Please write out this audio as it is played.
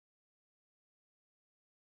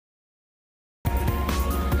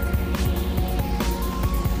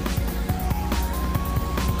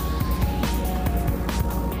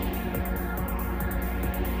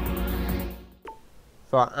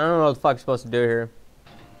So I don't know what the fuck you're supposed to do here.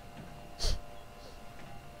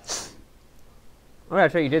 Oh,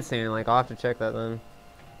 that's right, you did say it. Like, I'll have to check that then.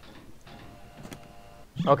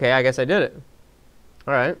 Okay, I guess I did it.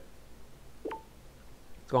 Alright.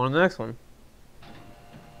 Let's go on to the next one.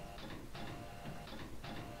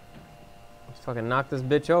 Let's fucking knock this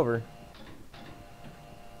bitch over.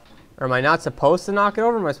 Or am I not supposed to knock it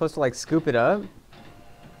over? Am I supposed to, like, scoop it up?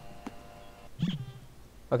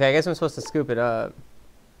 Okay, I guess I'm supposed to scoop it up.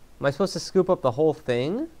 Am I supposed to scoop up the whole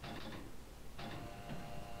thing?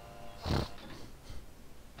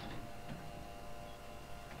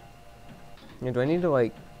 Yeah, do I need to,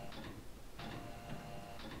 like...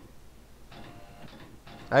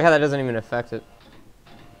 I like how that doesn't even affect it.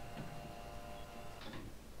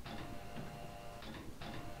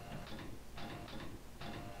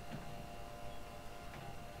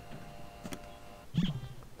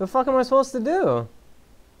 The fuck am I supposed to do?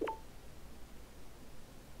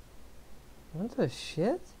 What the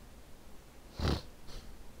shit?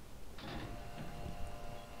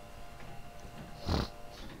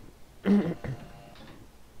 You're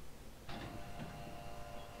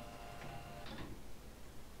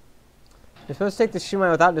supposed to take the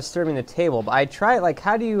Shuumai without disturbing the table, but I tried, like,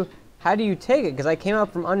 how do you take it? Because I came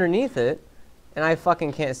up from underneath it, and I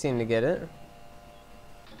fucking can't seem to get it.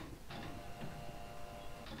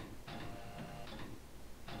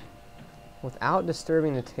 Without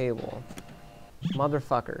disturbing the table.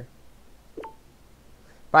 Motherfucker.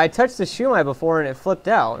 But I touched the Shuumai before and it flipped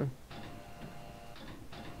out.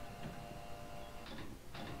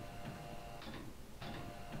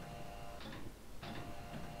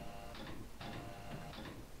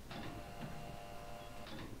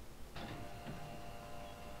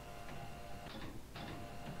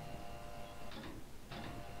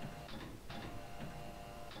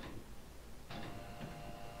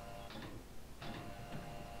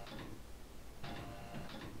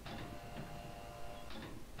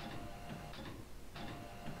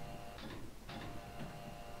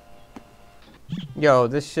 Yo,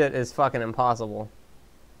 this shit is fucking impossible.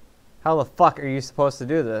 How the fuck are you supposed to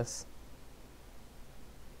do this?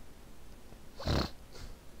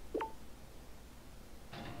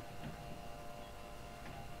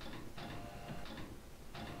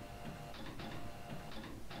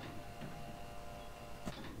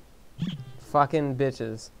 Fucking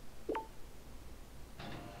bitches.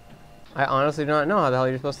 I honestly do not know how the hell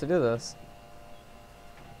you're supposed to do this.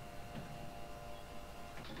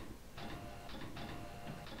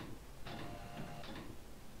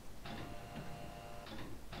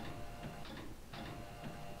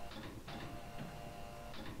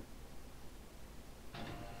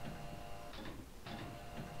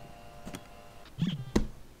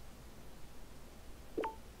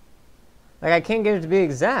 Like, I can't get it to be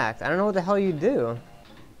exact. I don't know what the hell you do.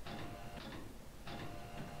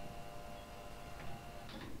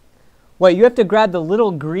 Wait, you have to grab the little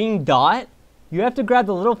green dot? You have to grab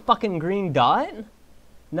the little fucking green dot?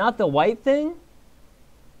 Not the white thing?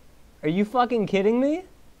 Are you fucking kidding me?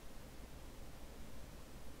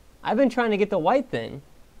 I've been trying to get the white thing.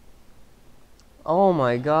 Oh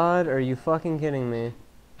my god, are you fucking kidding me?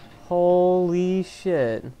 Holy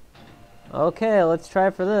shit. Okay, let's try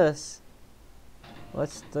for this.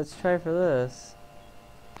 Let's try for this.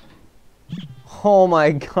 Oh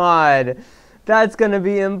my god. That's gonna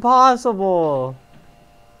be impossible.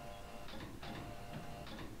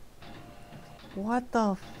 What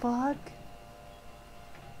the fuck?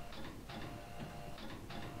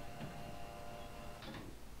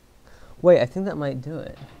 Wait, I think that might do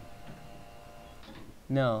it.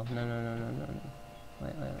 No.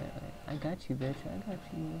 Wait. I got you, bitch. I got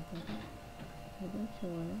you. I got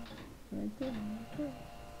you. Right there.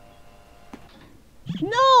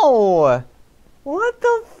 No! What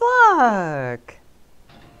the fuck?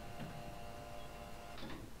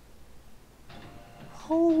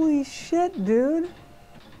 Holy shit, dude.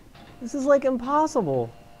 This is like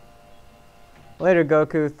impossible. Later,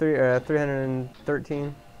 Goku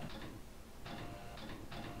 313.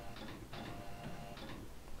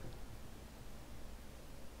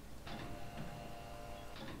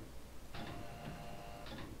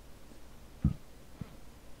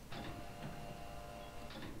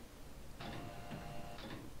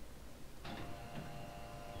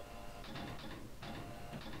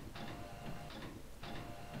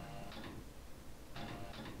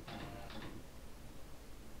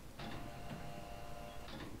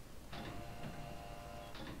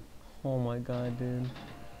 Oh my god, dude.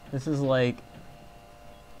 This is like...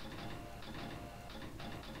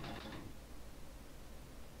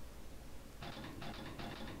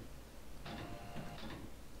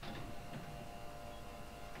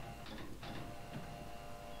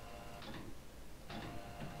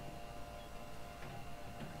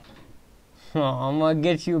 Oh, I'm gonna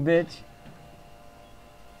get you, bitch.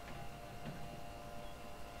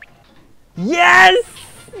 Yes!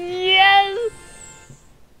 Yes!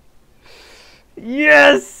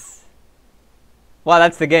 Yes! Wow,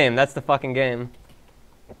 that's the game. That's the fucking game.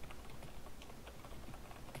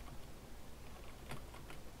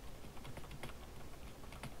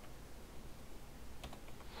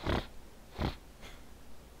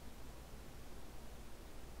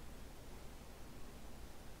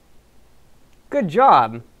 Good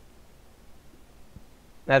job.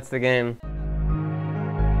 That's the game.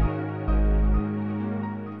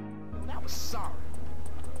 That was sorry.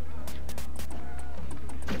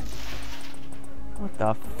 What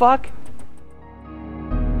the fuck?